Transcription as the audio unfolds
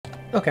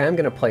Okay, I'm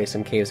going to play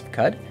some Caves of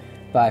Qud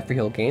by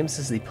Freehold Games.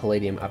 This is the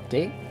Palladium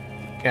update.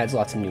 Adds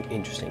lots of new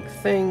interesting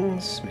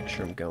things. Make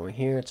sure I'm going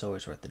here. It's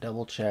always worth the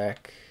double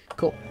check.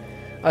 Cool.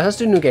 Let's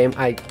do a new game.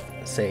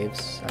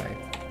 Saves. I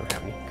don't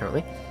have any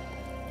currently.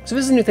 So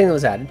this is a new thing that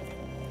was added.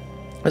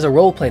 There's a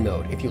roleplay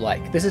mode, if you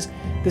like. This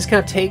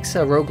kind of takes a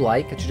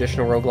roguelike, a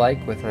traditional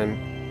roguelike, with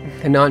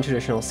a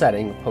non-traditional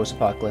setting,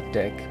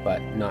 post-apocalyptic,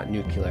 but not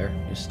nuclear,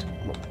 just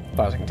well, as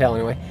far as I can tell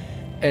anyway,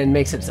 and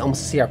makes it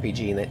almost a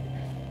CRPG in that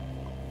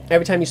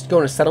every time you go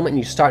in a settlement and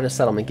you start in a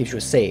settlement, it gives you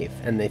a save,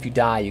 and if you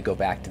die, you go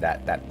back to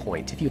that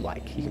point, if you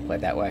like. You can play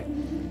it that way.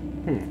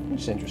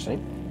 Which is interesting.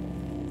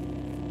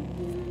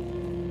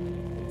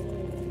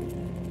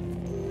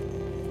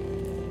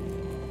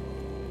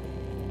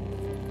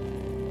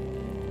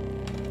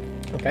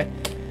 Okay.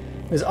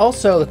 There's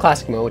also the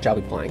classic mode, which I'll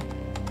be playing.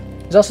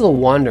 There's also the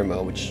wander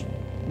mode, which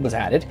was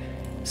added.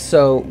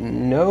 So,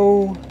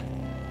 no...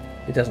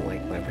 It doesn't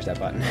like when I push that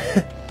button.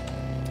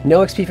 No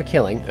XP for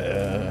killing.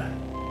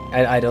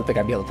 I don't think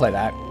I'd be able to play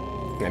that.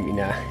 I mean,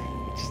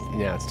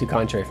 it's too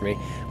contrary for me.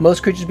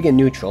 Most creatures begin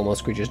neutral,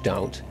 most creatures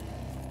don't.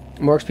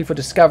 More XP for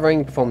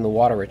discovering, perform the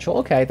water ritual.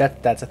 Okay,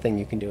 that's a thing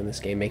you can do in this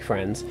game, make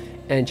friends.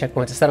 And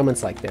checkpoints to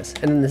settlements like this.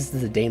 And then this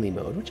is the daily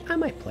mode, which I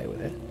might play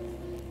with it.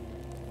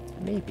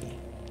 Maybe.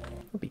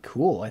 Would be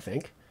cool, I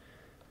think.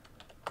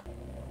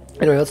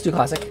 Anyway, let's do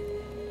classic.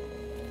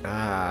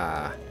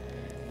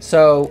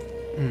 So,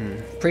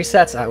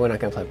 presets. We're not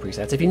going to play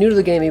presets. If you're new to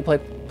the game and you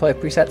play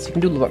presets, you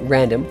can do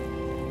random.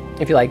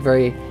 If you like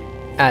very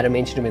Adam,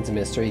 Ancient Domains of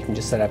Mystery, you can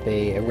just set up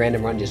a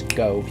random run, just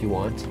go if you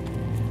want.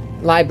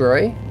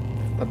 Library,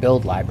 a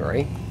build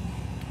library.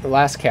 The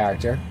last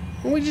character.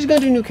 And we're just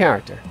going to do a new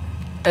character.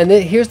 And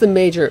then here's the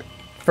major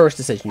first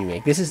decision you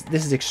make. This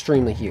is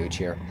extremely huge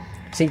here.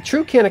 See,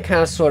 true kind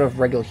of sort of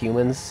regular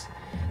humans.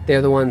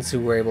 They're the ones who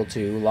were able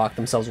to lock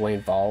themselves away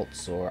in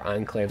vaults or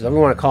enclaves, whatever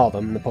you want to call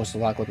them. In the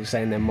Post-Apocalyptic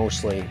saying they're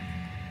mostly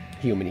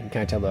human. You can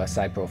kind of tell the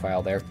side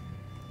profile there.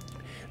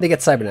 They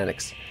get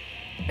cybernetics,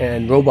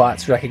 and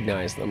robots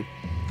recognize them.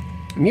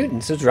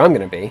 Mutants is where I'm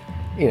going to be.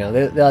 You know,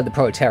 they're the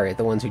proletariat,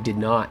 the ones who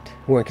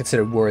weren't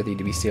considered worthy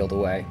to be sealed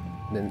away.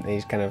 Then they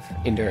just kind of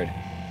endured.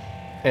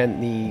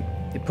 And the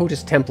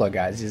POTUS Templar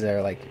guys, these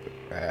are like,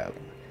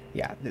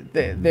 yeah,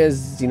 there's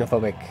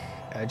xenophobic,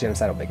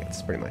 genocidal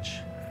bigots, pretty much.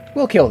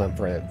 We'll kill them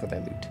for their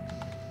loot.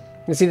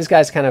 You can see this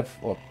guy's kind of,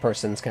 or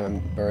person's kind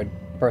of bird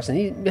person.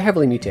 He's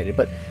heavily mutated,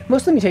 but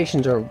most of the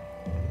mutations are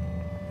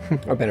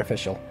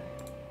beneficial.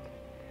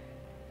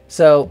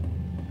 So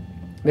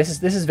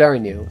this is very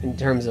new in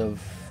terms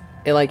of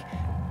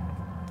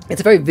it's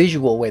a very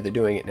visual way they're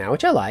doing it now,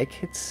 which I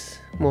like. It's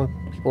more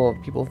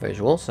people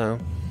visual, so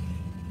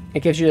it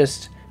gives you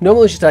just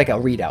normally it's just like a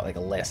readout, like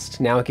a list.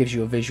 Now it gives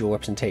you a visual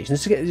representation.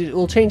 It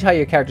will change how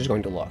your character's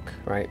going to look,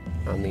 right,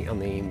 on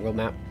the world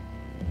map.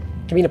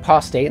 It can be an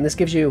apostate, and this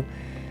gives you.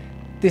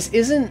 This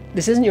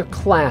isn't your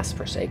class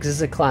per se, because this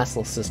is a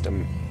classless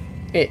system.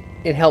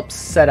 It helps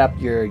set up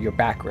your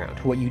background,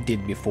 what you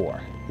did before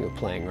you were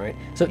playing, right?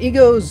 So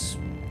ego's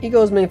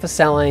made for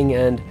selling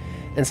and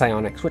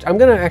psionics, which I'm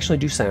gonna actually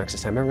do psionics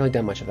this time. I haven't really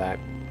done much of that.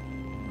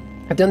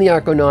 I've done the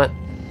Arconaut.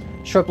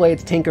 Short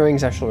blades, tinkering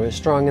is actually really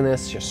strong in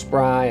this. You're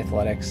spry,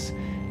 athletics.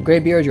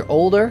 Greybeard, you're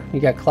older.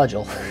 You got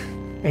cudgel,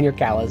 and you're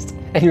calloused,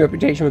 and your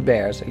reputation with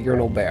bears. You're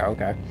an old bear,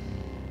 okay.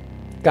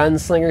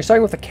 Gunslinger,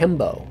 starting with a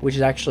Kembo, which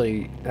is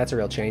actually, that's a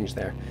real change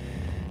there.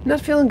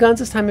 Not feeling guns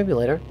this time, maybe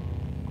later.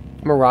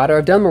 Marauder,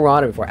 I've done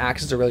Marauder before.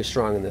 Axes are really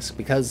strong in this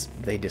because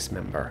they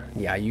dismember.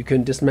 Yeah, you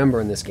can dismember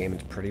in this game.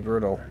 It's pretty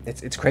brutal.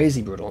 It's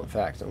crazy brutal, in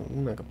fact.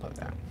 I'm not gonna play with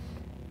that.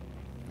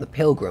 The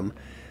Pilgrim,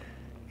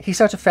 he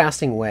starts a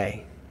fasting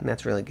way, and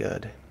that's really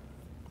good.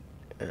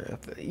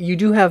 You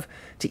do have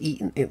to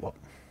eat, well,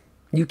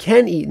 you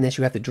can eat in this,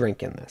 you have to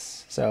drink in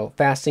this. So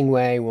fasting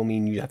way will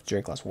mean you have to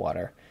drink less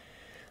water.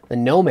 The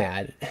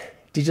Nomad.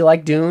 Did you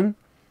like Dune?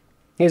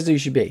 Here's who you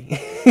should be.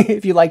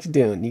 If you liked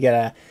Dune, you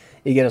get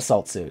a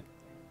salt suit.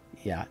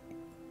 Yeah,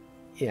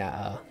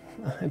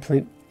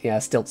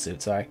 stilt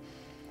suit. Sorry.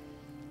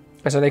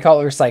 So they call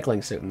it a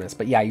recycling suit in this,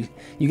 but yeah, you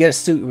get a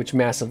suit which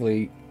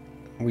massively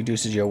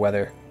reduces your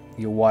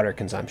water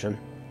consumption,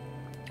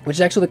 which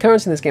is actually the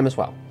currency in this game as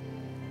well.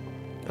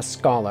 A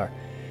Scholar.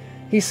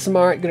 He's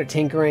smart, good at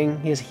tinkering.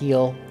 He has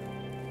heal.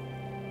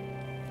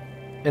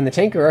 And the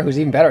Tinkerer, who's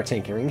even better at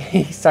tinkering,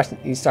 he starts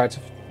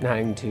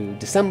knowing to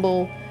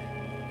dissemble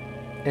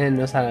and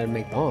knows how to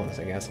make bombs,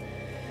 I guess.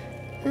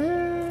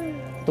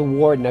 The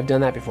Warden, I've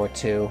done that before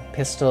too.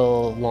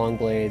 Pistol, long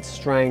blades,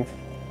 strength.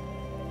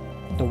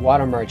 The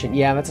Water Merchant,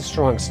 yeah, that's a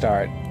strong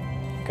start.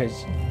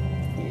 Because,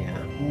 yeah,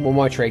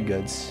 more trade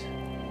goods.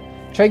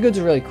 Trade goods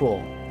are really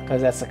cool,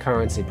 because that's the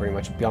currency pretty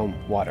much beyond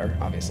water,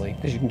 obviously.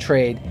 Because you can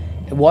trade,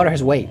 and water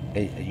has weight,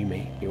 you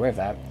may be aware of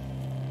that.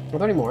 Are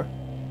there any more?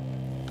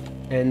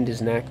 End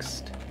is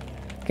next.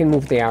 Can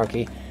move the arrow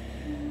key.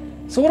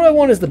 So what do I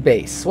want as the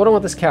base? What do I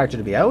want this character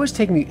to be? I always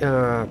take me,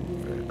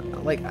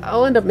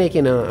 I'll end up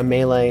making a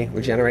melee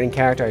regenerating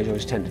character. I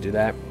always tend to do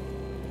that.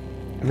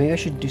 Maybe I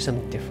should do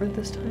something different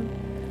this time.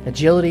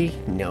 Agility?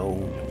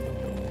 No.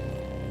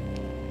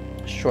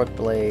 short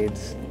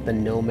blades, the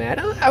nomad.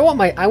 I want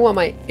my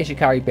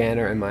Ishikari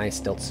banner and my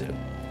stilt suit.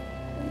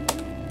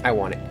 I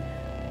want it.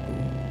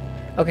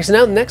 Okay, so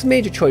now the next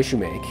major choice you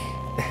make,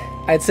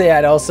 I'd say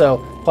I'd also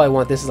probably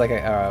want this as like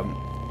a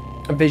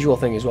visual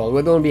thing as well.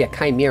 We're going to be a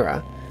chimera,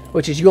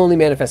 which is you only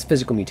manifest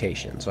physical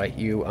mutations, right?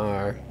 You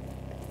are,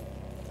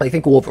 like,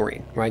 think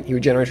Wolverine, right? He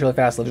regenerates really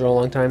fast, lives for a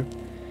long time.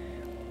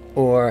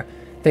 Or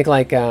think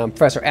like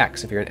Professor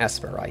X, if you're an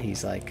Esper, right?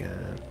 He's like,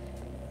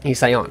 he's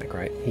psionic,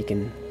 right? He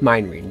can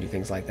mind read and do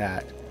things like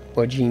that.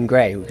 Or Jean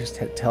Grey, who just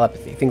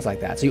telepathy, things like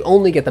that. So you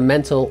only get the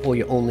mental, or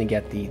you only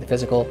get the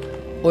physical,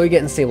 or you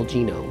get unstable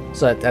genome.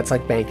 So that's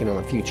like banking on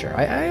the future.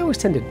 I always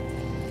tend to...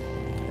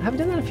 I haven't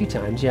done that a few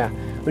times, yeah.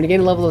 When you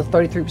gain a level of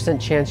 33%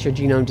 chance your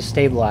genome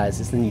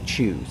destabilizes, then you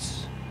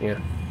choose. Yeah.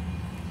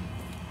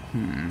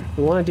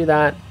 We want to do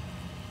that.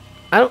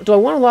 Do I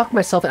want to lock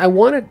myself in? I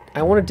want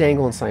to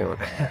dangle in psionic.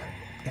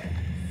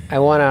 I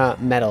want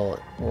to meddle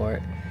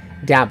or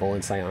dabble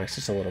in psionics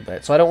just a little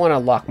bit. So I don't want to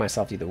lock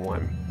myself to either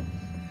one.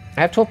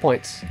 I have 12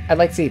 points. I'd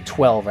like to see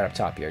 12 right up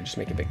top here, just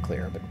make it a bit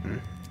clearer. But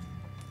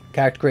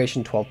character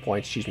creation, 12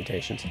 points. Choose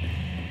mutations.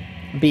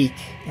 Beak.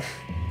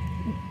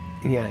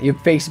 Yeah, your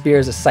face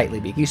bears a sightly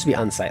beak. It used to be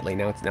unsightly.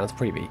 Now it's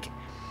pretty beak.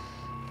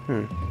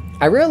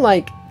 I really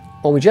like...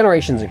 Well,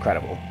 regeneration's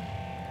incredible.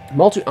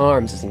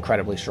 Multi-arms is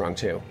incredibly strong,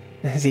 too.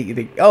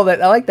 See, I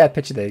like that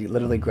picture they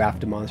literally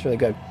graphed him on. It's really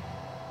good.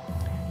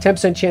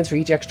 10% chance for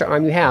each extra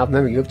arm you have.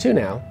 Remember, you have 2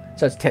 now.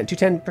 So it's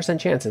 10%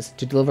 chances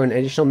to deliver an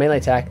additional melee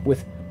attack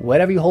with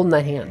whatever you hold in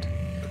that hand.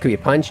 It could be a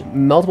punch.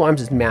 Multiple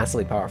arms is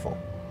massively powerful.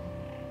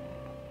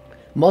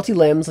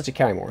 Multi-limbs lets you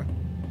carry more.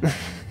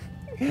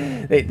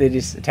 they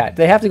just attach.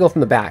 They have to go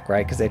from the back,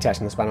 right? Because they attach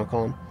in the spinal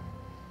column.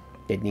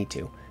 They'd need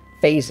to.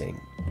 Phasing.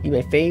 You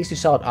may phase through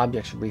solid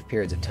objects for brief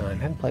periods of time.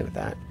 I haven't played with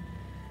that.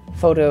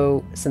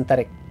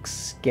 Photosynthetic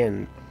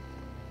skin.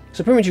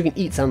 So pretty much you can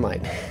eat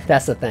sunlight.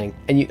 That's the thing.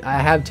 And I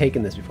have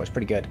taken this before. It's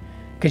pretty good.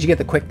 Because you get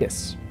the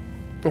quickness.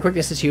 And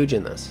quickness is huge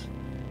in this.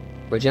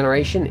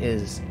 Regeneration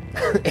is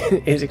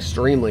is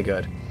extremely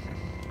good.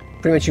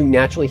 Pretty much you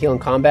naturally heal in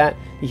combat.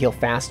 You heal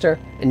faster.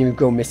 And you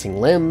go missing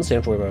limbs. So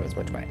you don't have to worry about as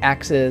much about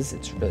axes.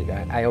 It's really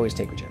good. I always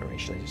take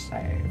regeneration.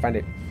 I find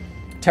it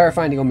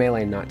terrifying to go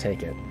melee and not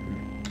take it.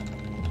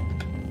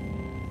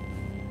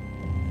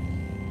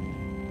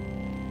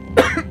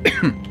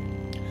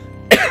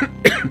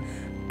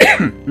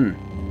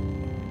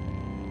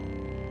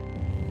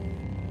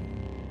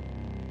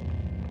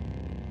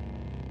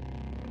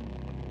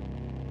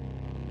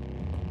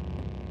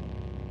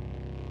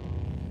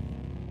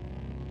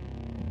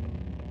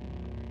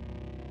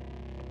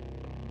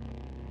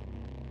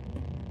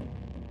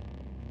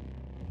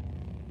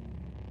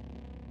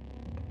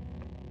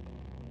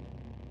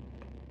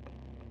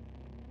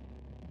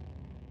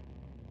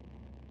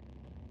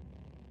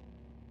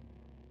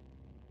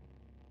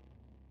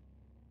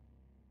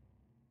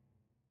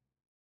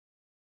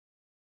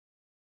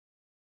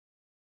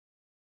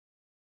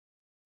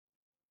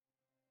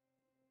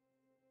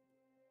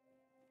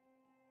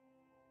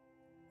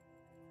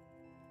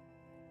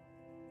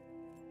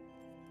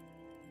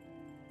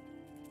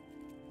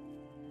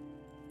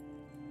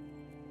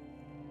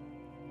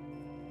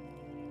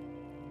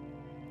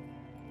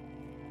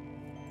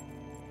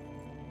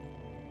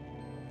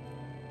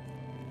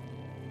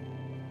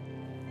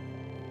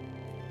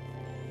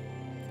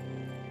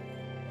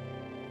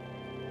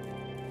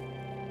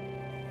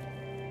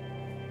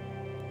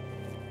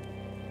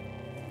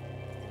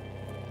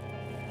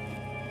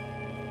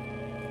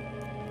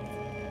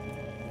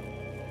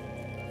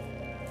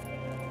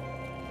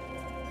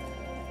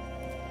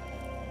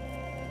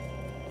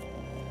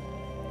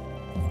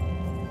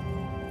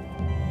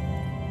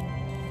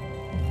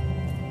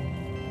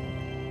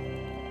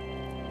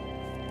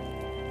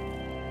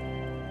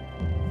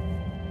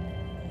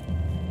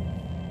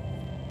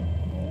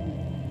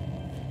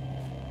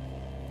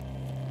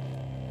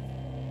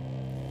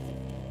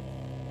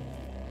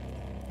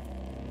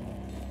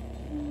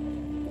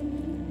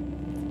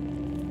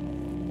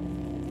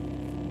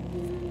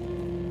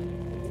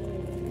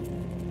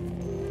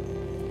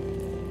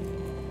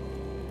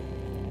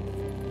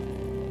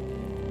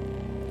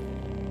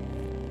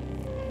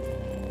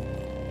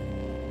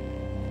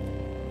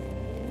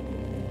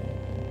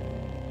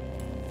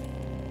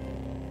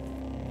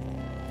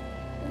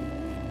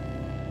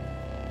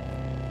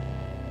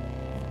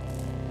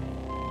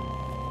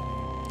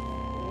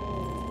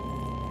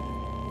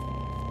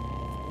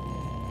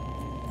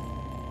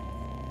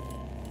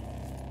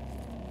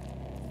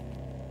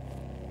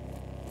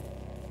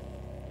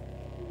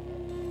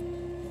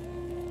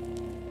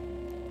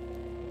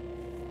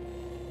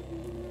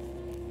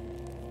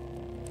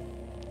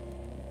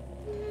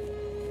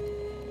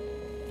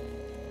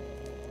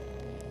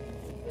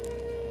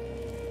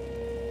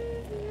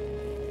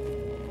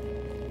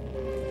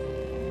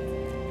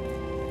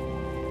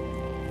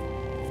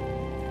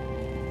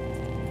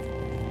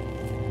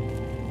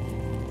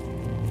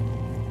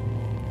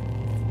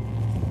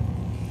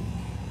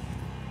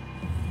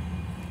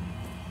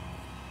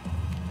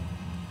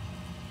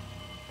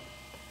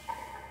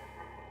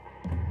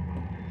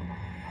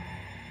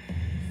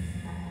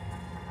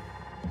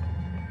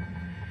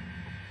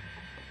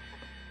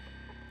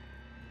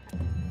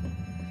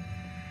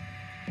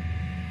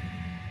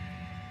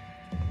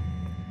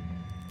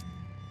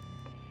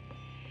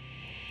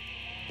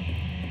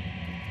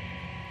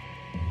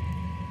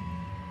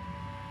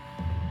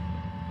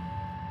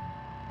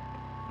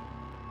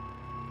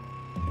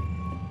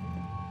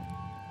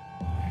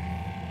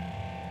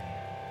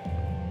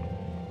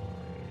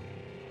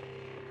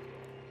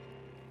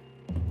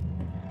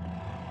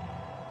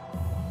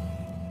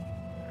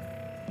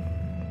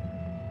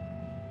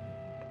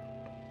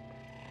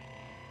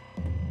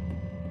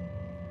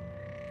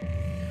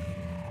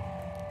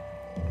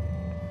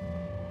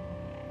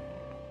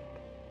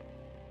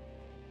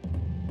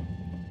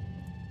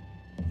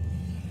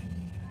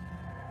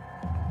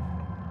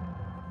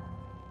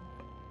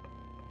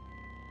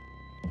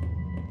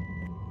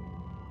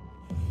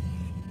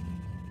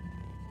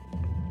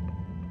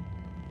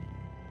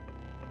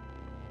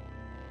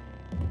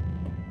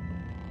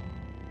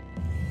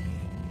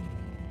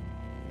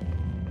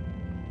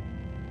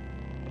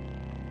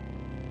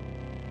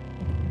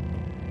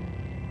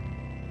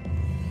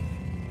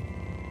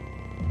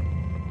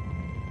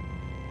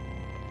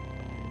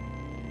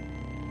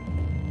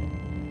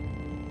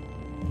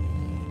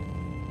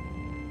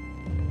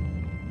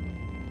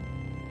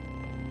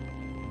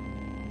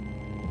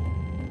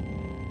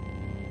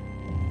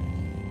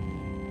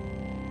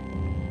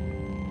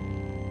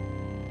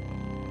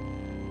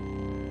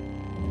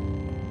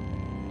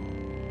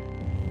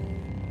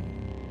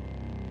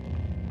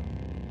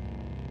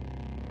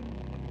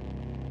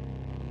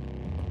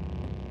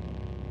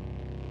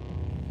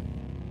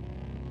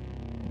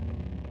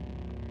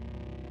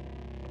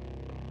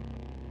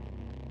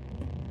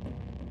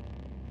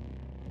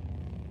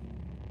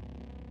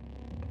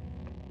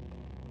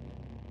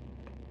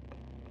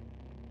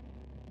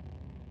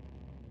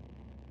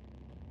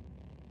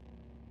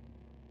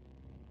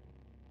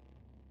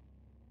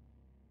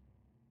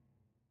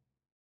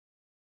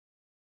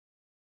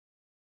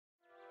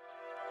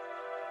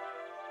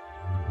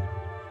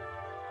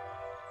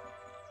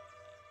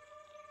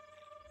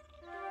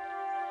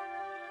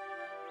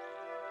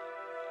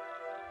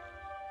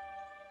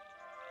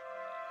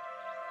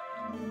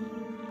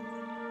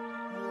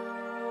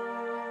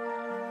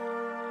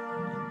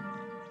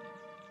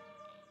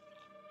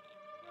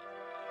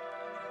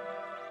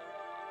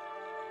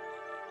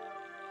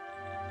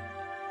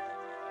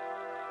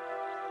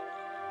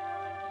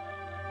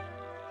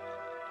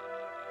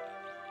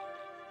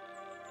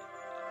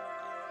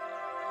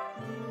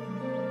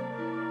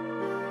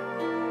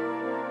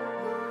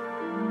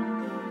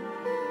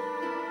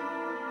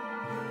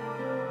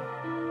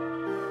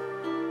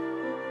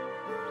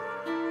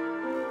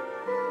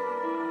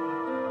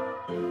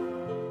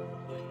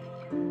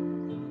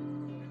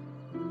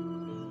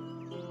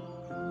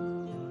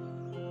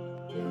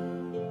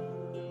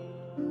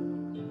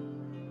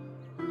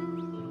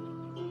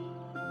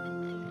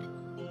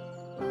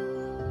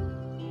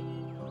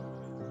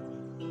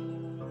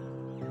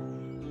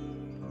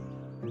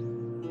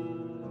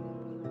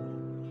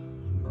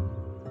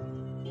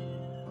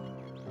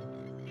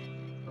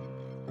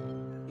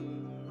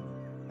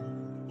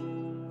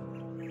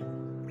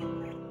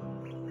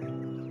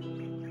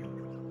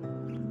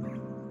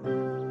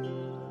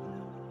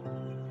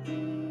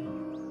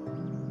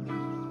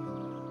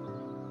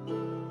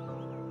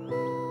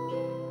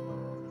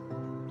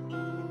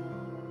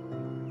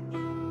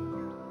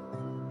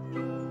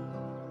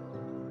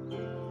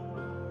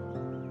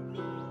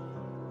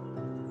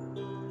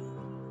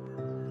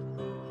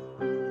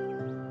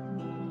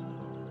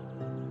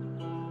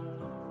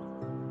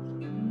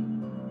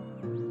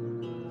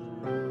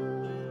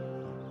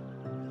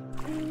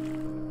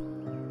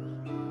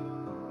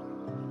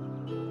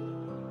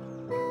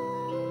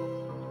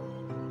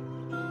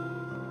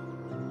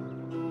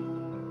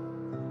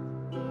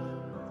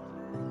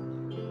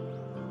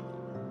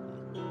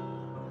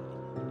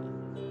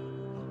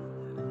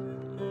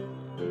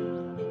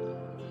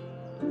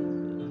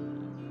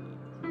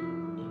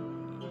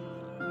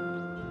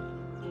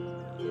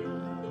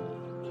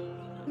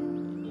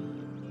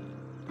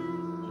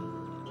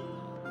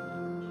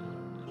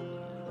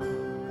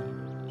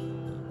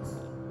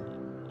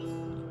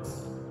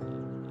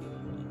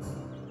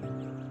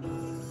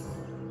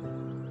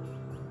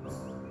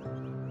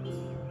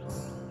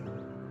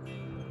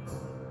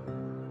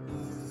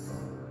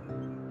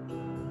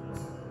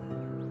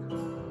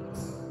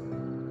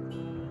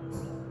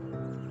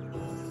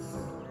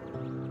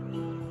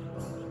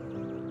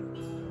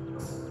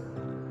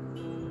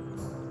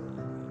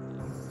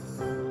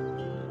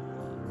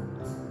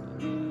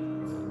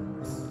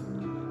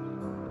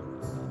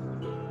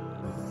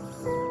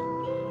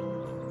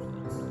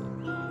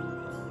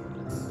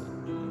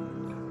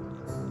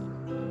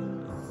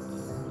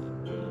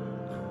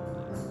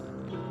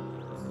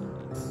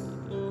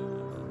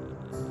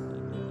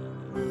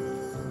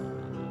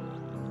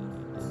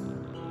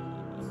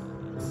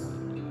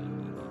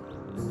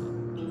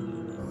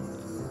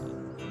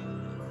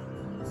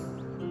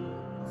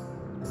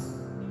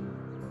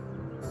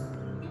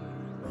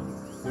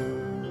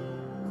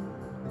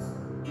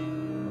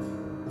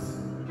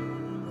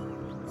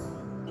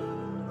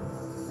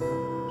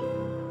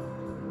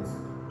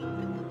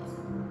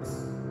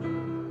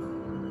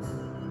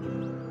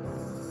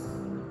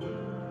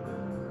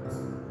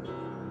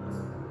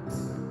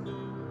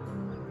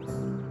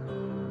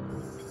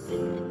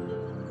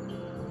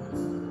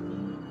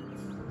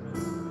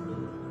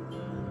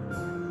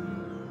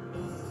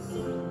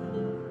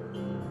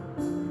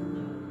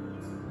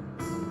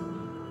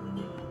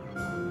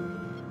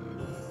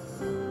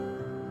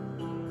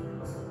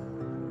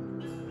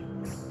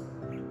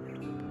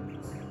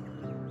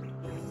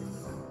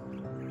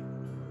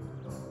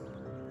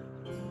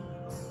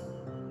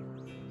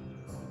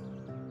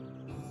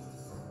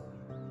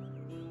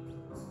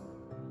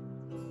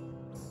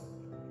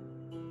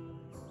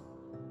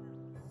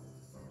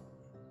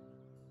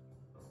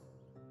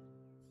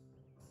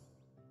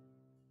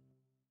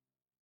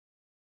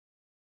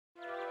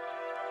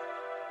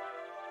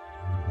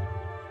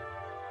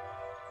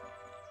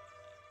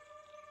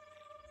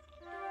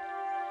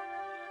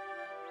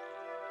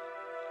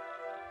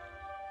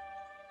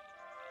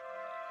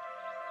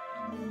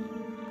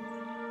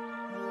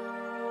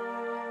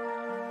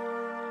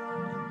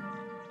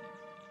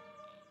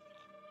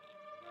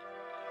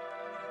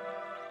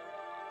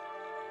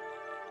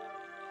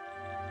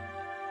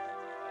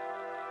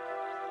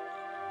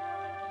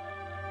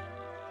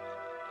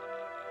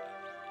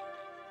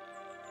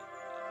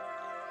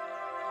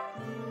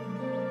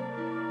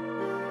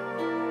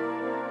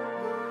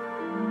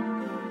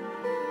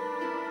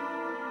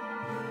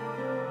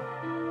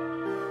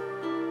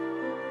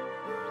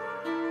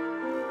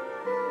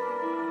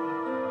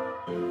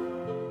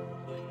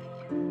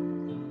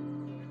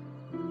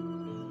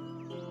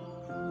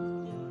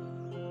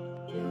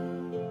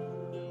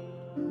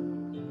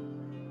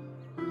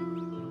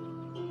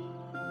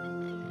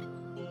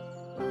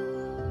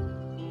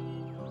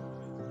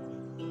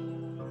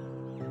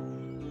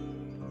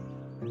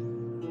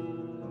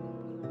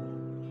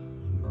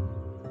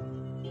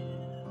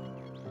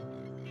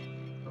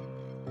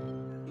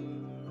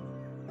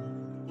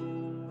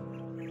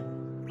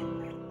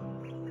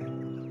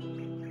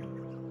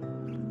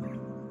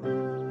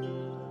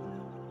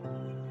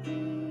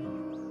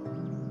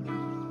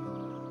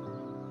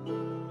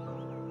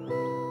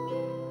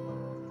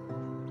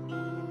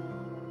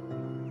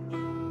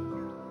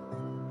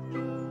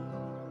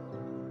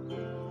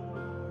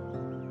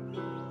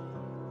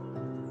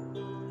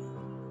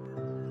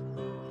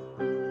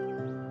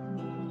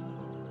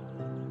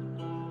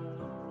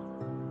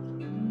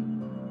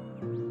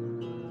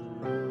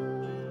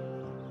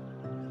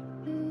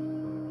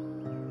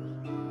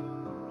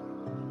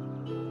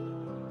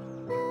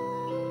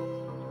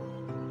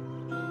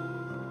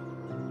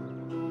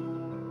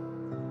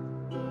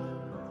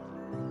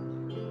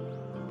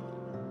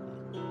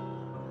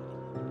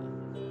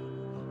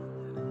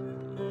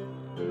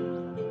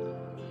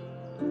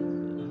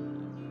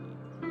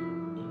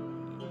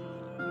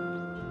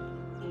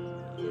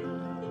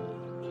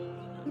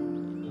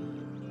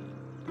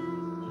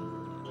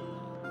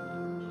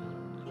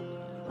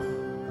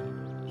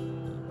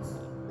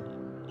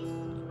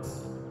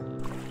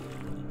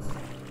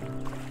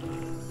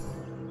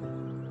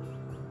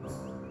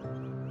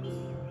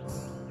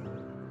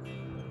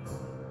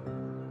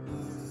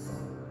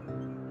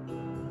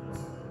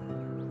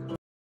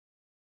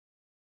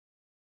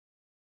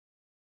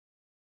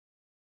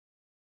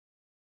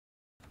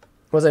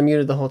 Was I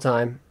muted the whole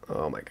time?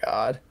 Oh my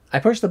god. I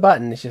pushed the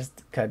button, it's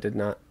just I did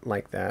not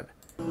like that.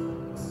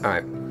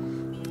 Alright.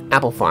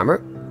 Apple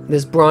farmer.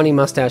 This brawny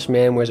mustache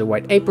man wears a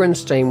white apron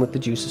stained with the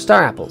juice of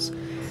star apples.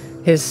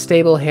 His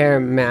stable hair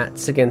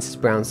mats against his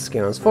brown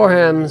skin on his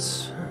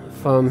forearms.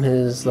 From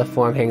his left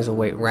forearm hangs a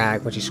white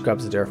rag, which he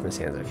scrubs the dirt from his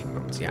hands in a few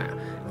moments. Yeah.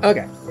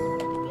 Okay.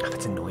 Oh,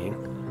 that's annoying.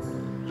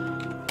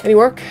 Any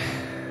work?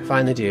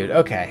 Find the dude.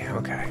 Okay,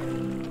 okay.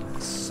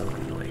 That's so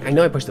annoying. I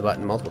know I pushed the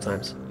button multiple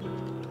times.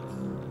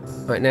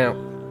 Right now.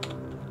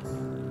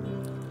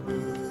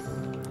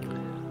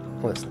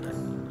 Listen.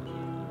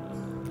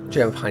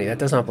 Gem of honey. That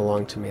does not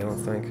belong to me, I don't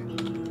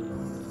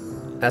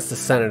think. That's the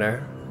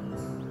senator.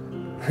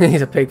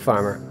 He's a pig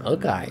farmer.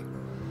 Okay.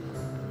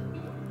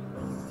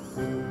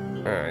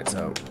 Alright,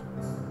 so.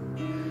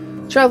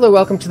 Traveler,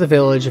 welcome to the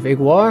village of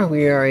Igwar.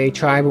 We are a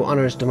tribe who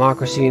honors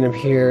democracy and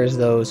appears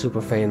those who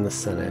profane the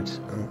Senate.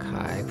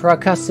 Okay. For our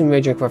custom, we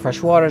may drink our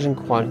fresh waters and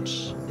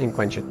quench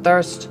your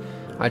thirst.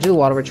 Alright, do the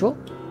water ritual.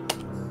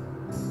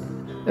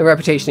 The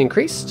reputation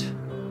increased.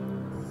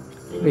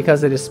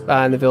 Because it is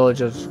in the village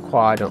of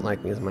Qud don't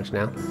like me as much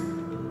now.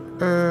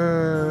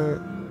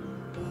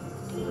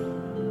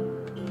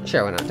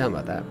 Sure, why not? Down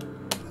about that.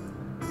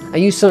 I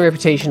use some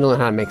reputation to learn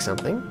how to make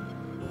something.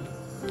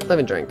 Live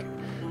and drink.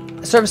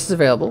 Service is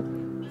available.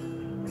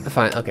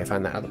 Find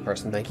that other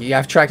person, thank you. Yeah,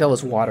 I've tracked all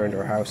this water into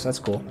her house. That's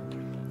cool.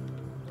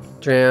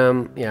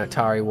 Dram, yeah,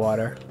 Tari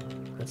water.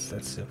 That's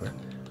super.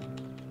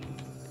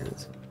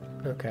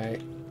 Okay.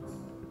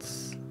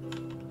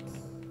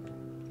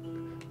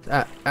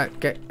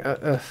 Okay.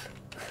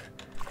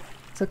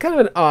 So kind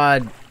of an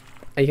odd.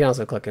 You can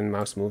also click and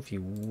mouse move if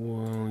you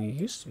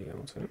used to be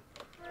able to.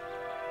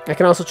 I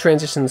can also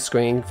transition the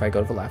screen if I go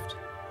to the left,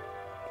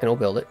 and it'll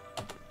build it.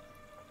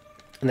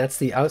 And that's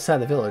the outside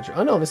of the village.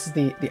 Oh no, this is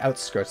the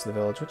outskirts of the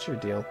village. What's your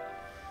deal?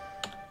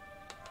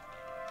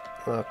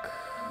 Look,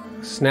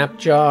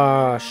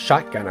 Snapjaw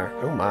Shotgunner.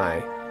 Oh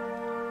my,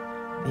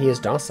 he is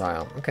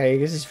docile. Okay, I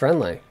guess he's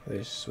friendly with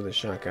his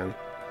shotgun.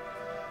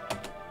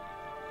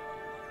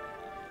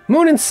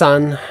 Moon and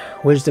sun,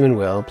 wisdom and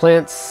will.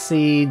 Plant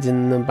seeds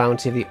in the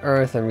bounty of the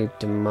earth and reap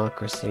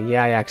democracy.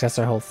 Yeah, because that's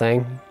our whole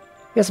thing.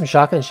 We got some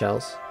shotgun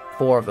shells.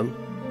 4 of them.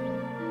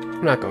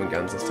 I'm not going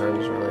guns this time,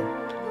 just really.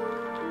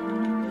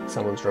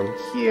 Someone's room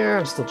here.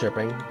 I'm still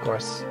dripping, of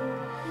course.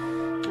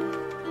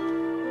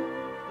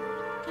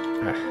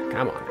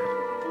 Come on.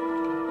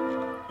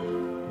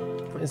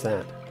 What is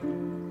that?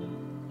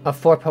 A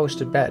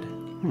 4-posted bed.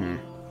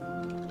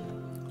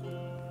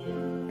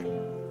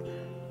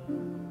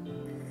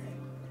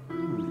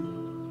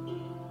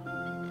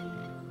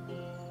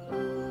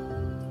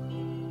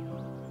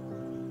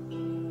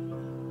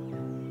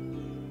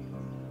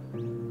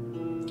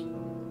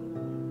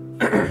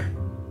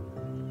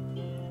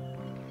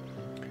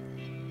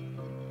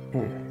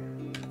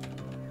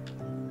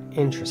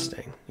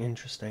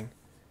 Interesting.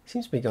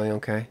 Seems to be going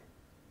okay.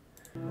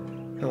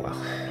 Oh well.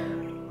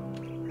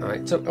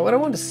 Alright, so what I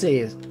want to see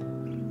is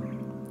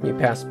you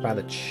pass by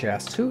the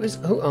chest. Who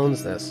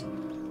owns this?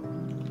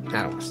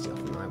 I don't want to steal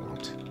from them, I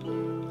won't.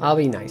 I'll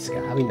be nice guy.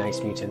 I'll be nice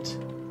mutant.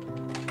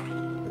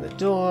 And the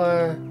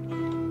door.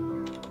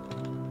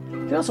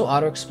 You can also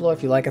auto-explore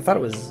if you like. I thought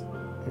it was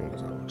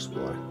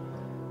auto-explore.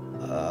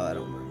 I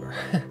don't remember.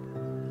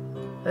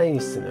 I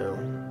used to know.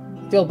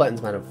 The old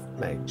buttons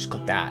might just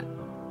click that.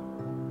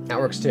 That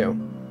works too.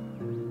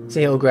 So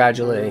he'll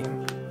gradually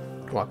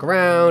walk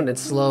around and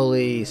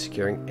slowly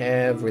securing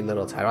every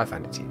little title. I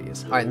find it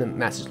tedious. Alright, and the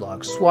message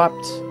log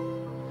swapped.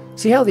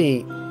 See how to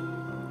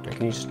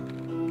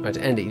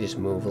end it, you just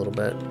move a little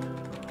bit.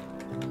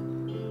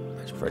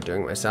 I just prefer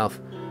doing it myself.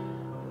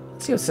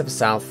 Let's see what's to the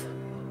south.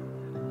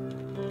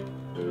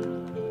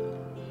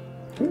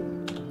 Who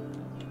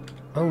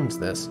owns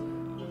this?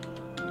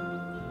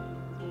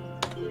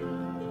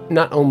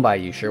 Not owned by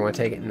you, sure. Want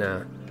to take it?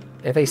 Nah.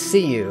 If they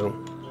see you,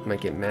 I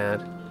might get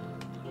mad.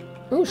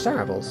 Ooh, star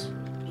apples.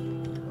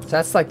 So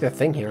that's like the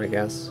thing here, I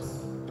guess.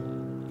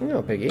 You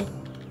know, piggy.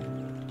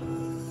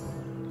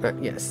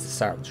 Yes,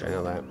 star apples, I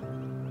know that.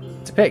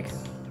 It's a pig.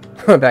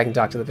 Back and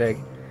talk to the pig.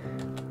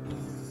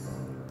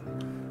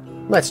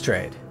 Let's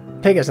trade.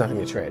 Pig has nothing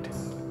to trade.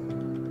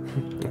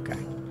 Okay.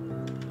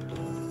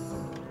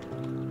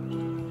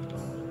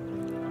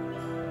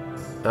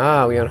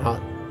 Ah, we on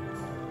hot.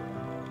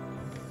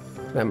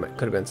 That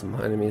could have been some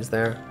enemies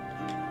there.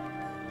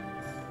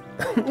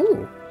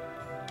 Ooh.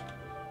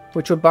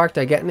 Which would bark?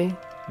 Did I get any?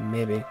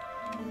 Maybe.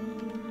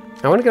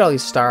 I want to get all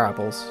these star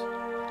apples.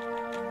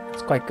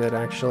 It's quite good,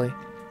 actually.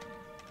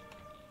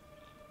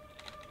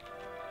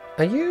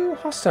 Are you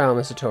hostile,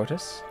 Mr.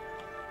 Tortoise?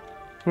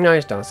 No,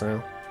 he's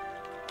docile.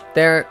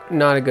 They're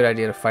not a good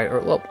idea to fight. Or,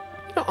 well,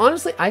 you know,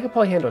 honestly, I could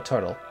probably handle a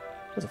turtle.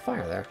 There's a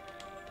fire there.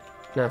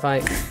 Now, if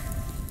I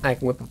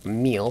can whip up a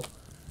meal.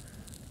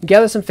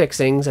 Gather some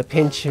fixings, a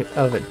pinch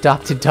of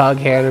adopted dog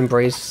hair, and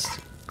embrace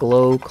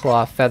glow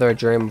claw feather, a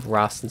dram of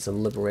rust, and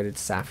some liberated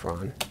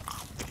saffron.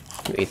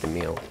 You eat the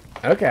meal.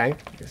 Okay.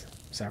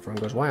 Saffron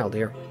goes wild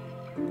here.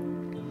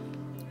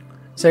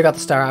 So I got the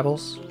star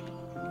apples.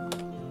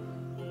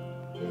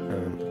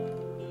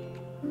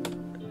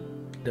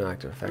 No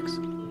active effects.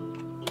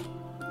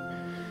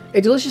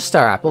 A delicious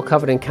star apple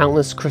covered in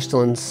countless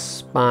crystalline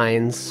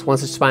spines.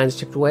 Once the spines are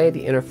chipped away,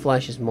 the inner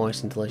flesh is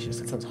moist and delicious.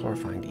 That sounds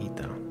horrifying to eat,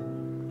 though.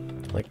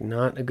 Like,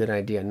 not a good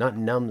idea. Not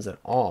numbs at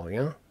all,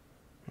 yeah?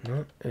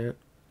 Not at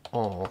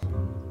all.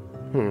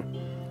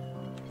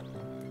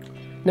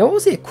 Now, what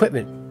was the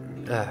equipment?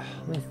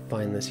 Let me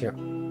find this here.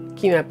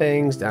 Key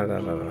mappings,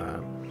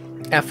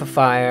 F for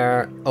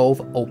fire, O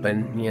for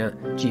open, yeah.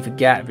 G for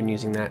get, I've been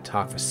using that.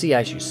 Talk for see, I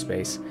use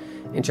space.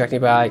 Interact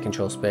nearby,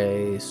 control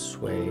space,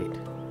 wait.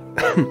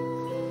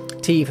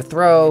 T for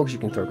throw, because you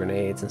can throw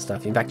grenades and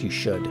stuff. In fact, you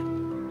should,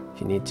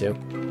 if you need to.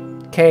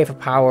 K for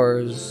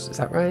powers, is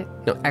that right?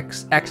 No,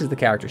 X is the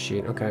character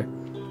sheet, okay.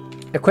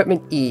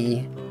 Equipment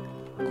E,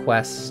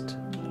 quest,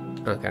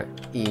 okay,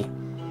 E.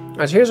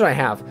 Alright, so here's what I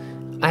have.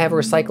 I have a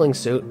recycling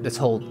suit that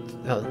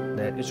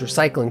is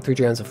recycling 3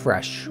 grams of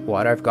fresh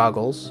water. I have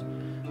goggles.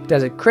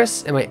 Desert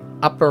Chris in my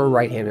upper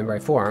right hand and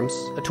right forearms.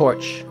 A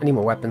torch. I need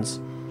more weapons.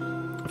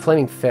 A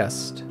flaming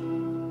fist.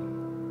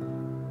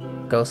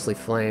 Ghostly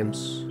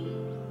flames.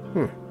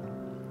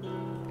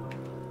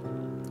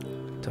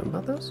 Tell me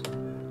about those.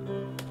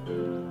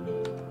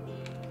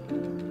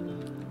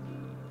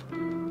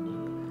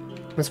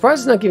 I'm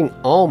surprised it's not giving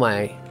all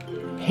my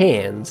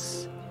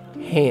hands.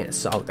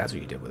 Oh, that's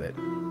what you did with it.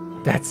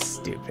 That's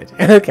stupid.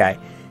 Okay,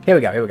 here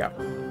we go.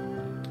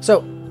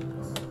 So,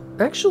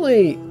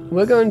 actually,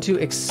 we're going to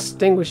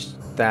extinguish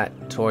that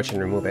torch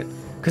and remove it.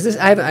 Because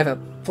I have a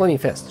flaming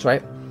fist,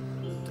 right?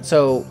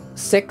 So,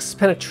 6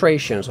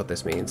 penetration is what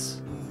this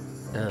means.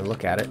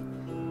 Look at it.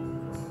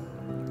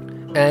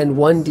 And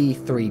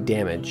 1d3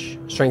 damage.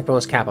 Strength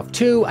bonus cap of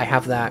 2, I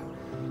have that.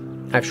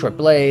 I have short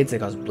blades, they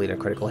cause bleed a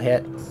critical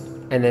hit.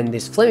 And then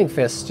these flaming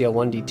fists deal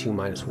 1d2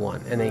 minus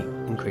 1, and they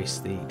increase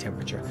the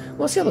temperature. Well,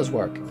 let's see how those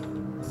work.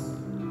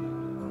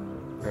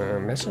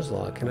 Message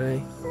log, can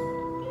I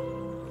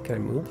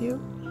move you?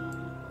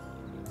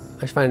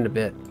 I find it a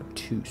bit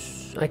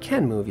obtuse. I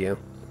can move you.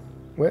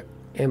 Where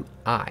am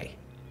I?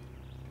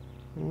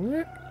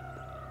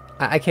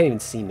 I can't even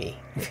see me.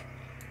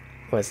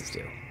 What does this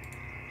do?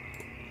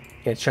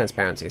 Yeah, it's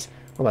transparencies.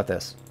 What about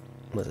this?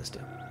 What does this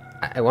do?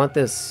 I want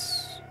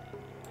this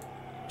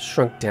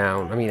shrunk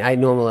down. I mean, I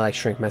normally like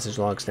shrink message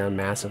logs down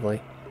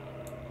massively.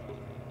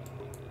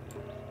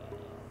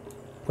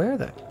 Where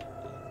the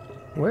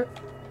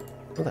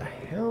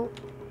hell?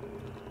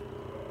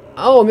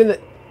 Oh, I'm in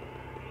the...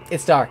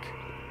 It's dark.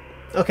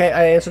 Okay,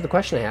 I answered the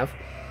question I have.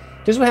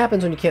 Here's what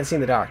happens when you can't see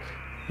in the dark.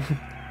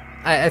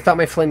 I thought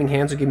my flaming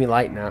hands would give me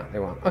light. No, they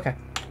won't. Okay,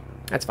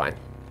 that's fine.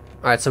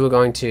 Alright, so we're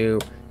going to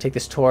take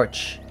this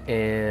torch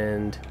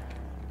and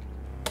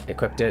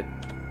equipped it.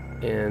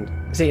 And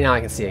see, now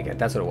I can see again.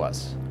 That's what it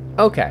was.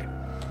 Okay.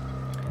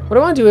 What I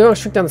want to do, I want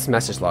to shrink down this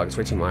message log. It's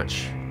way too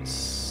much.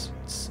 It's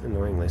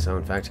annoyingly so,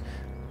 in fact.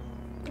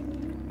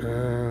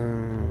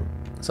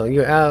 So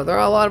you there are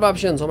a lot of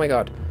options. Oh my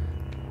god.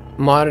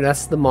 Modern.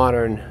 That's the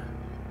modern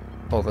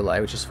overlay,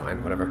 which is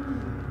fine. Whatever.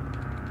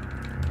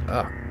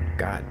 Oh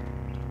god.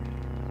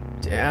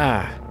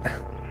 Yeah.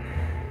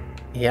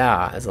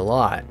 Yeah, it's a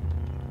lot.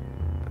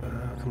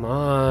 Come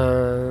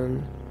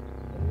on.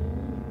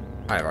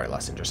 I've already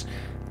lost interest.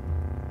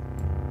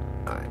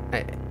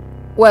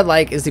 What I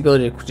like is the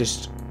ability to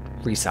just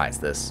resize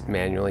this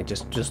manually.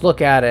 Just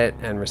look at it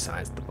and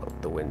resize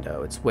the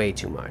window. It's way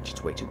too much.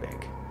 It's way too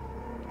big.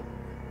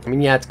 I mean,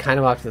 yeah, it's kind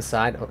of off to the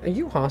side. Oh, are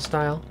you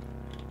hostile?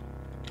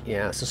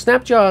 Yeah, so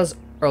snapjaws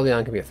early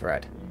on can be a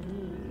threat.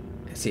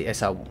 See, I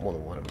saw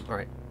one of them.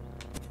 Alright.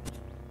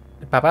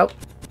 Pop out.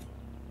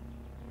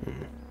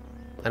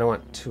 I don't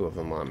want 2 of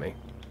them on me.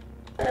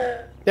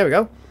 There we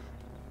go.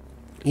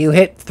 You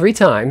hit 3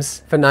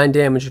 times for 9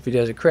 damage if he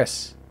does a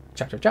Chris.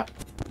 Chop, chop, chop.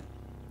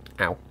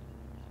 Ow.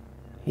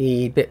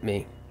 He bit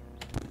me.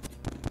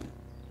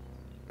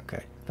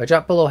 Okay. If I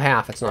drop below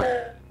half, it's not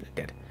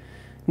dead.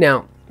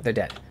 Now, they're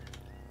dead.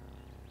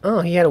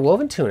 Oh, he had a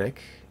woven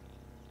tunic.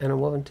 And a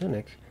woven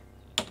tunic.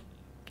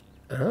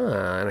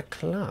 Ah, and a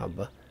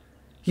club.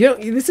 You know,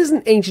 this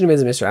isn't ancient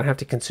wisdom mystery. I don't have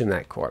to consume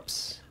that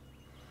corpse.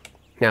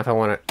 Now, if I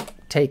want to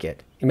take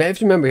it. You have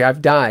to remember,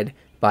 I've died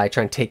by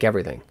trying to take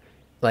everything.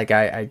 Like,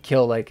 I'd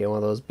kill, like, one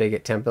of those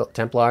bigot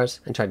Templars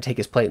and try to take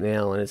his plate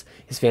mail and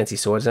his fancy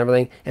swords and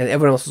everything. And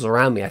everyone else was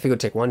around me. I figured it would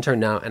take 1 turn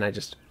now, and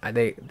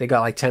they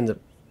got, like,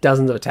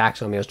 dozens of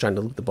attacks on me. I was trying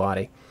to loot the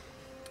body.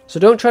 So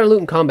don't try to loot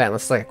in combat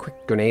unless it's, like, a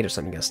quick grenade or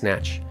something you gotta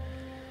snatch.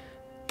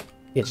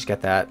 Yeah, just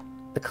get that.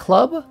 The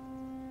club?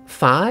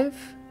 5?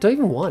 Don't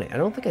even want it. I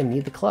don't think I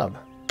need the club.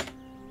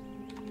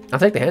 I'll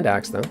take the hand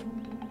axe, though.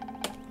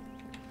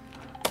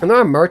 And there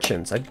are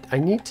merchants. I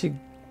need to...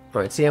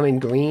 Alright, see, I'm in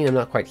green. I'm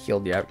not quite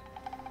healed yet.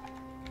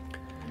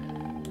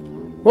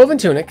 Woven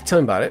tunic. Tell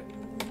me about it.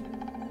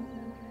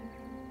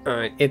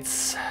 Alright,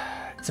 it's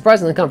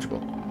surprisingly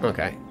comfortable.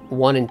 Okay.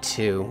 1 and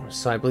 2.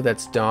 So I believe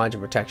that's dodge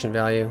and protection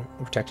value.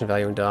 Protection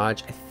value and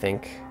dodge, I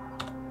think.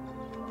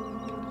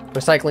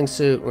 Recycling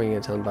suit. What are you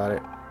going to tell me about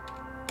it?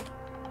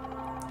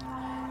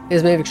 It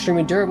is made of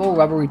extremely durable,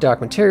 rubbery,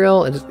 dark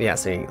material. Yeah,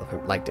 see,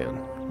 like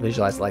down.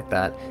 visualize it like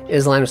that. It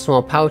is lined with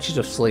small pouches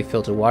of slowly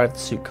filtered water that the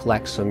suit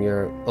collects from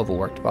your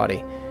overworked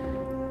body.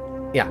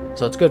 Yeah,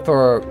 so it's good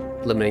for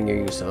limiting your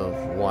use of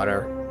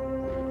water.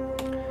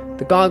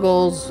 The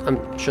goggles,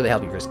 I'm sure they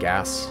help you resist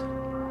gas.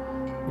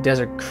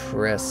 Desert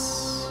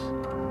Chris.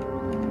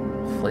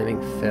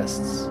 Flaming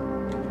Fists.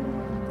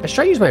 I should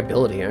try to use my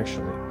ability,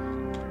 actually.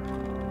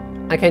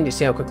 I can't just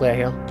see how quickly I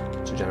heal.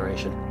 It's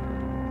regeneration.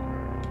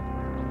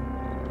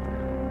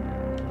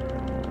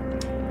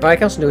 But I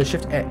can also do a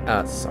shift A,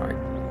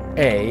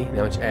 A,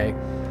 now it's A.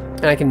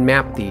 And I can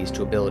map these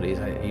to abilities.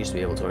 I used to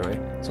be able to anyway.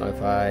 So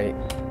if I...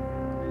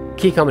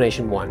 Key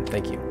combination 1,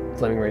 thank you.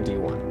 Flaming Ray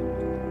D1.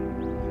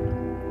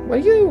 Well,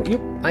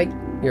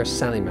 you're a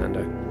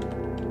salamander.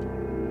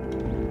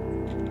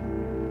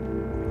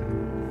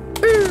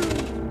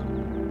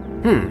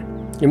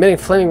 You're emitting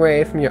flaming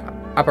ray from your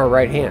upper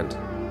right hand.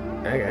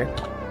 Okay.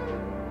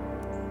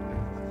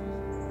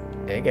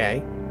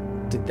 Okay.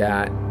 Did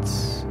that.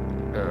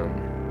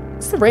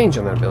 What's the range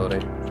on that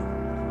ability?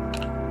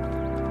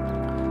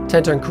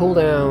 10 turn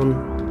cooldown.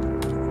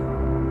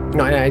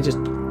 No, I just.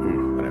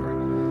 Whatever.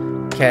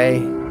 Okay.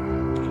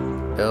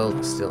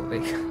 Oh, still.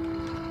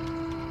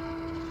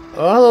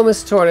 Oh, hello,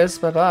 Miss Tortoise.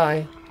 Bye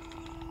bye.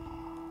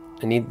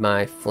 I need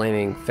my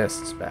flaming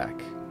fists back.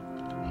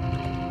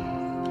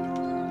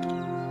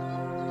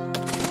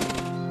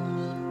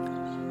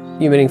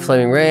 Emitting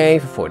flaming ray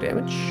for 4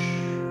 damage.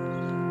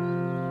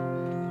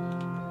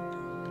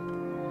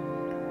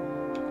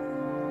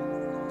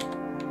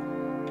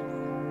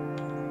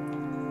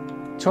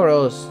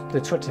 The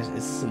tortoise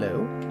is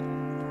slow.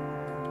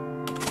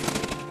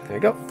 There we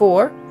go,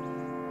 4.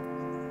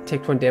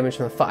 Take 1 damage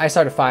from the fire. I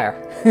started fire.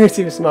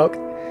 See the smoke?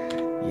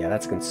 Yeah,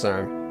 that's a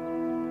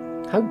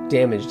concern. How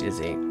damaged is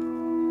he?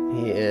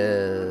 He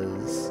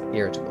is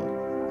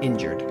irritable.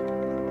 Injured.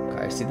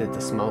 Okay, I see that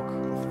the smoke,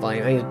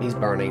 flame, he's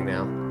burning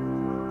now.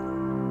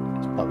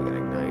 He's probably gonna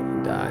ignite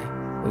and die.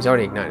 Well, he's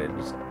already ignited.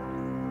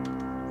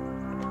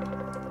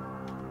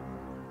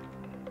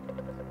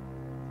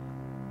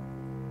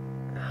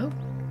 How?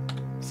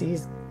 See,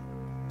 he's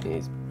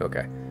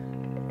okay.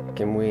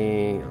 Can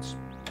we?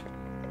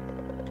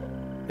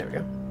 There we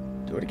go.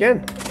 Do it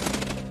again.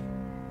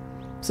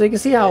 So you can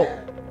see how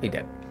he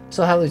did.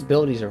 So how these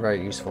abilities are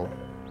very useful.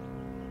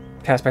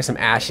 Passed by some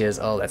ashes.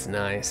 Oh, that's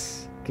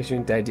nice. Gives you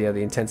an idea of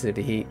the intensity of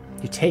the heat.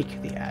 You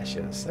take the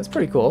ashes. That's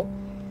pretty cool.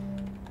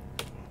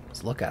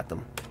 Let's look at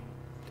them.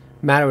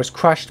 Matter is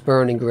crushed,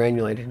 burned, and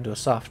granulated into a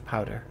soft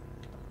powder.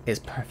 Is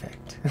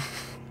perfect.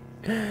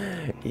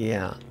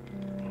 Yeah.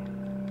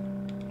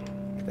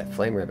 Get that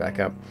flame right back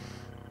up.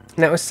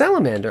 Now, a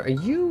salamander, are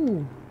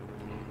you...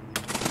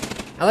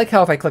 I like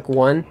how if I click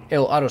 1,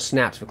 it'll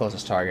auto-snap to the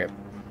closest target.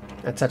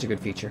 That's such a good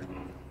feature.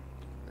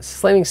 This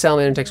flaming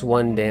salamander takes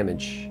 1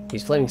 damage.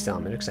 He's flaming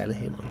salamander because I lit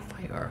him on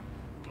fire.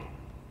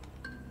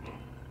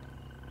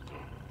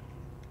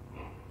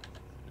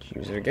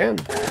 Use it again.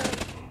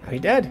 Oh, he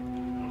dead.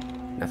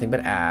 Nothing but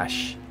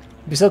ash.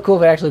 It'd be so cool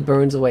if it actually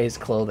burns away his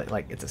clothing.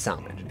 Like, it's a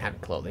salamander, didn't have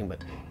clothing,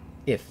 but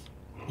if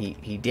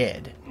he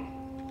did.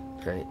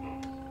 Right.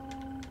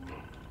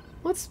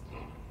 Let's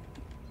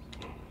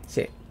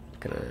see.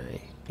 Can I...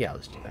 Yeah,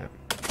 let's do that.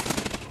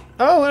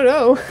 Oh,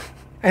 no!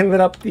 I lit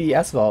up the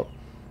asphalt.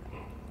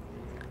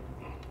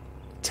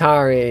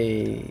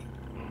 Tari.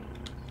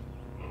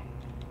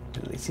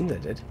 It seems I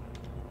did.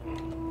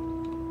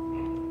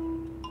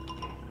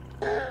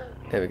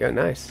 There we go,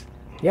 nice.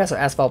 Yeah, so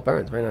asphalt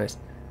burns, very nice.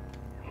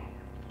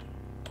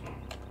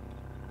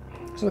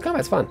 So the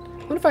combat's fun.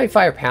 What if I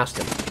fire past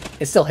him?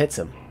 It still hits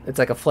him. It's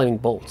like a flaming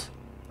bolt.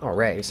 Oh,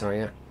 ray, sorry,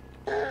 yeah.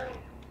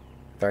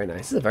 Very nice.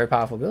 This is a very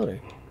powerful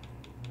ability.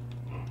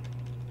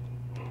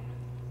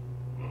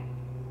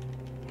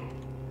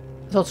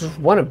 It's also just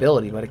one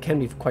ability, but it can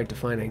be quite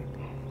defining.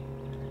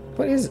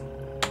 What is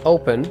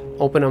open?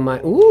 Open on my...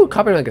 Ooh,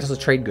 copper nuggets. Those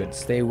are trade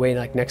goods. They weigh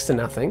like next to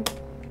nothing.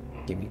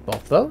 Give me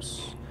both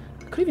those.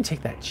 I could even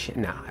take that shit.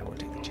 Nah, I won't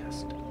take the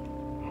chest.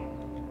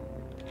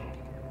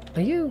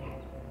 Are you...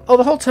 Oh,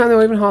 the whole time they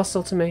were even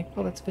hostile to me.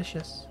 Oh, that's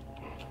vicious.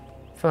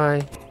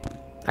 Fine.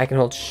 I can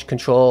hold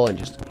control and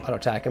just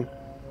auto-attack him.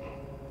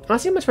 I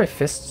see how much my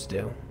fists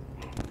do.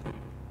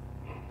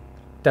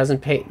 Doesn't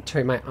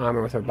penetrate my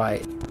armor with her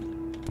bite.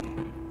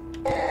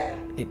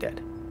 He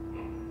dead.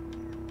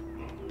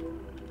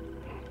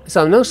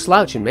 So I'm no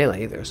slouch in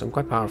melee either, so I'm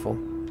quite powerful.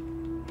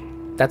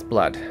 That's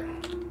blood.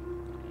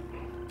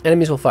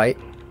 Enemies will fight.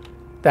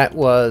 That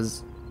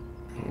was...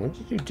 What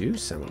did you do,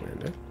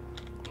 Salamander?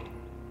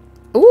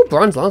 Ooh,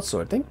 bronze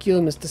longsword. Thank you,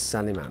 Mr.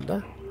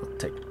 Salamander. I'll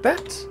take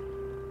that.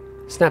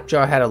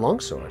 Snapjar had a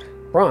longsword.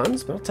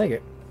 Bronze, but I'll take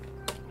it.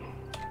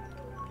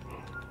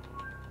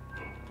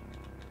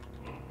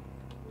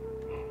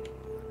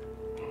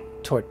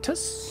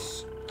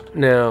 Tortoise.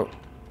 Now,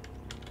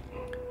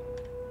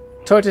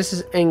 Tortoise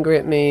is angry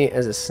at me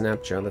as a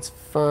snapjar. That's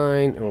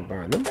fine. And we'll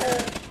burn them.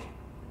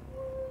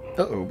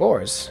 Uh-oh,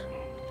 boars.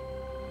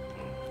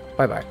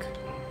 Bye back.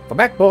 Go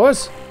back,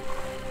 boars.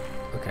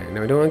 Okay,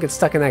 now we don't want to get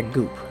stuck in that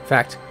goop. In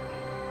fact,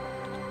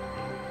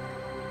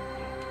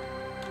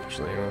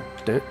 actually,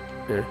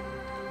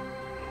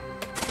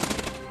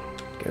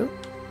 go.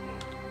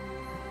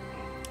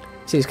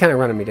 See, he's kind of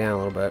running me down a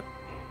little bit.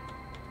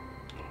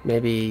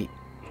 Maybe...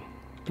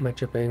 Am I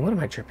tripping? What am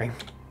I tripping?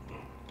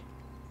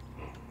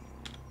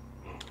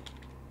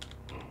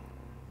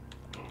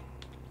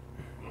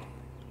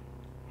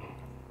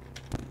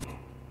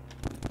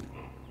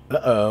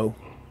 Uh-oh.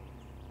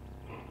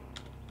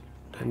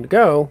 Time to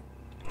go.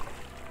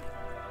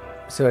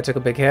 So I took a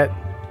big hit.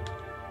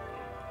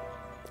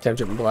 I'm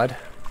dripping blood.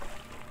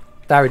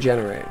 That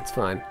regenerated. It's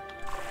fine.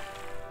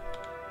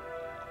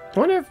 I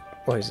wonder if...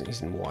 Oh,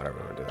 he's in water. I'm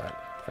gonna do that.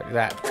 If I do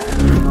that.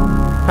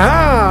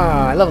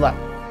 Ah! I love that.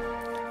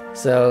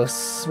 So,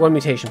 1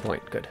 mutation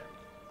point. Good.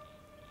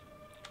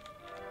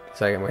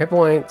 So I get more hit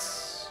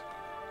points.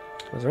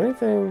 Was there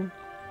anything?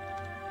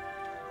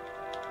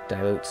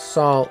 Dilute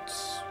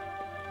salts.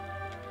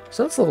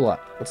 So let's level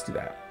up. Let's do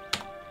that.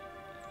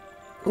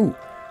 Ooh.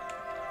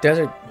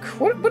 Desert...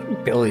 What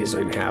abilities do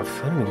I even have?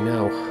 I don't even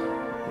know.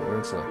 Oh,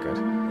 that's not good.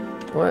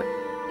 What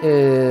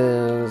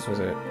is... Was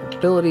it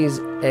abilities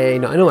A?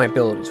 No, I know my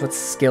abilities. What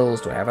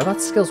skills do I have? I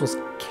thought skills was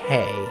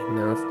K.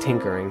 No, it's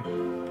tinkering.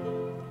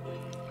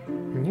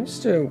 I'm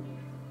used to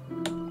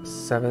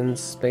 7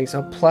 space.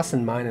 Oh, plus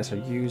and minus are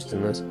used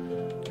in this.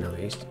 No,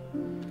 they used to...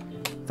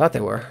 Thought they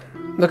were.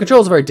 The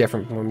controls are very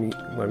different from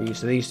what I'm used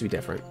to. They used to be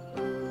different.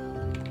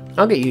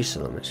 I'll get used to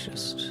them. It's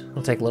just...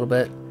 It'll take a little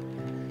bit.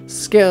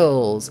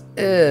 Skills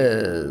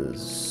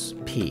is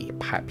P.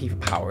 P for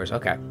powers.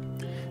 Okay.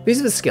 These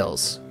are the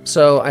skills.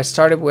 So I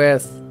started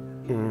with...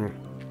 and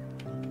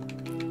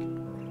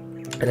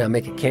I'll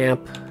make a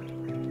camp.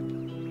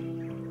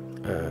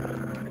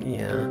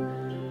 Yeah.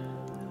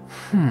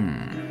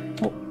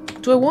 Well,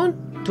 do I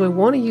want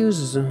to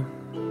use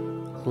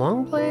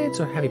long blades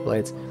or heavy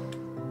blades?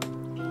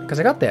 Because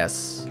I got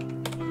this.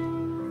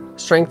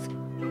 Strength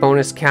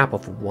bonus cap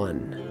of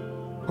 1.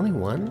 Only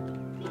 1?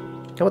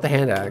 How about the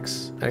hand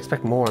axe? I'd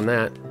expect more on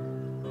that.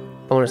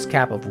 Bonus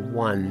cap of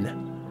 1.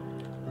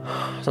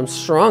 So I'm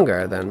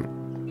stronger than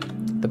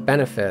the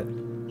benefit.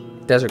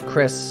 Desert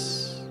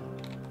Chris.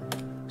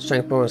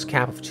 Strength bonus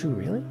cap of 2.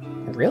 Really?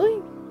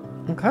 Really?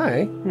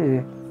 Okay.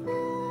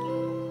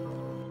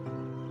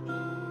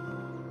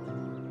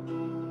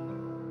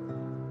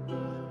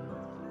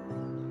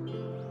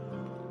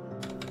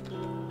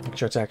 Make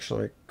sure it's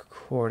actually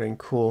recording.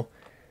 Cool.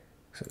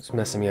 So it's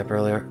messing me up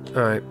earlier.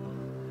 Alright.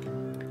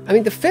 I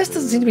mean, the fist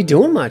doesn't seem to be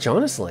doing much,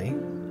 honestly.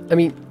 I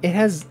mean, it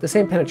has the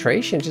same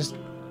penetration, just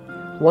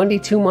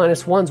 1d2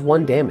 minus 1's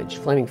 1 damage.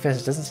 Flaming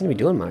fist doesn't seem to be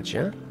doing much,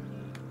 yeah?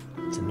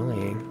 It's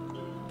annoying.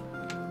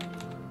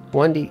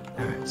 1d...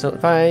 Alright, so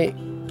if I...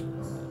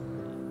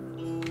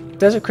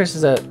 Desert Chris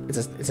is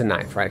it's a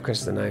knife, right?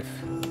 Chris is a knife.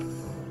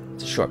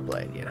 It's a short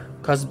blade, yeah.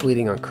 Causes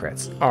bleeding on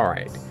crits.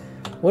 Alright.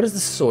 What does the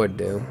sword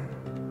do?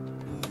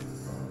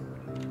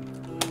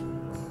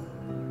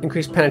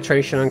 Increased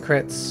penetration on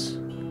crits.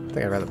 I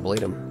think I'd rather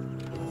bleed him.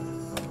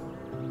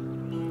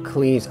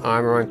 Cleaves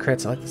armor on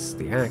crits. I like this,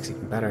 the axe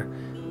even better.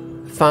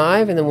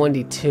 5 and then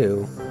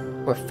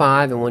 1d2. Or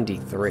 5 and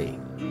 1d3.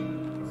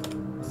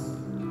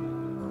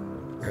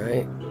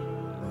 Alright.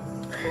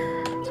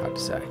 It's hard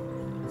to say.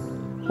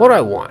 What do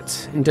I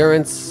want?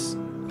 Endurance.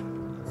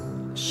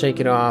 Shake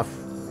it off.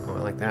 Oh, I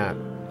like that.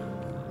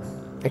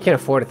 I can't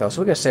afford it though,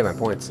 so we're gonna save my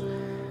points.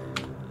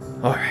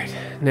 Alright.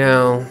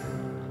 Now...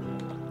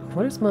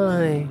 What is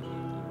my...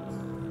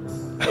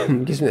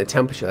 It gives me the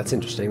temperature. That's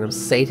interesting. I'm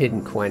sated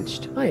and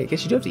quenched. Oh, I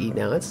guess you do have to eat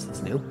now.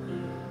 That's new.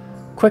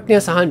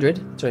 Quickness 100.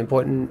 It's very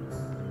important.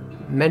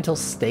 Mental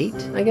state,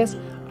 I guess.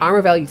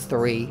 Armor value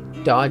 3.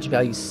 Dodge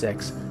value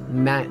 6.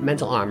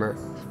 Mental armor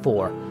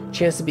 4.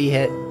 Chance to be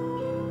hit.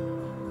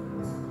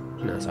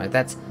 No, sorry.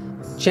 That's...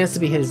 Chance to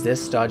be hit is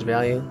this. Dodge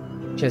value.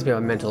 Chance to be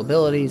able to mental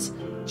abilities.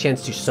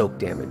 Chance to soak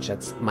damage.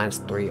 That's minus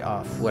 3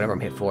 off whatever I'm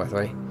hit for,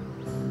 right?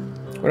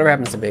 Whatever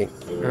happens to be.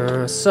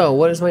 So,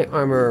 what is my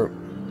armor...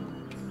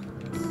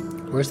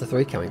 Where's the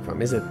 3 coming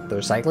from? Is it the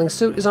recycling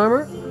suit is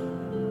armor?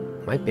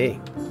 Might be.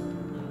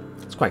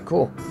 It's quite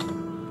cool.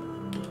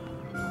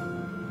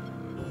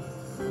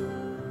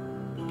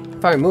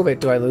 If I remove it,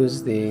 do I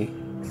lose the...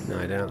 No,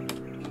 I don't.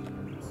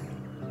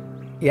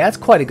 Yeah, that's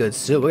quite a good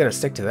suit. We're going to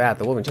stick to that.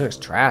 The Woven Tunic's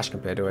trash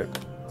compared to it.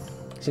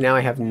 See, now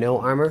I have no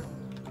armor.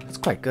 That's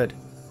quite good.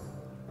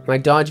 My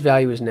dodge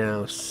value is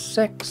now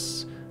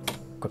 6.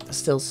 Equip the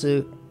still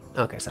suit.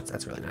 Okay, so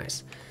that's really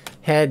nice.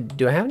 Head,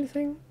 do I have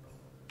anything?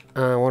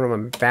 One on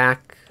my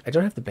back. I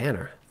don't have the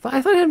banner.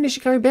 I thought I had an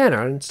Ishikari banner.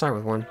 I didn't start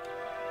with one.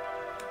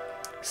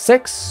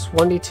 6,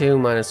 1d2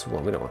 minus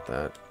 1. We don't want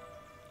that.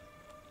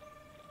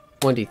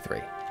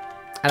 1d3.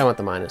 I don't want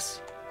the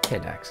minus.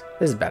 Hand axe.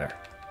 This is better.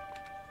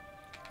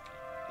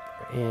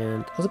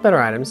 And those are better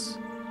items.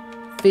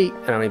 Feet.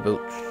 I don't need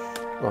boots.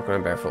 Walking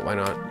around barefoot. Why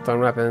not? Thrown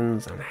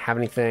weapons. I don't have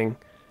anything.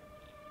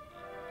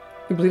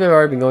 I believe I've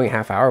already been going a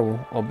half hour.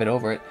 We're a bit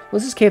over it. Well,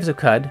 this is Caves of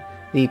Qud,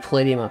 the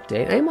Palladium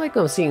update. I am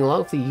liking seeing a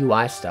lot of the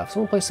UI stuff, so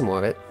we'll play some more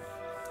of it.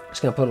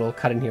 Just gonna put a little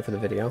cut in here for the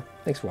video.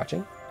 Thanks for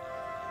watching.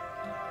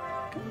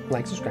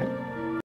 Like, subscribe.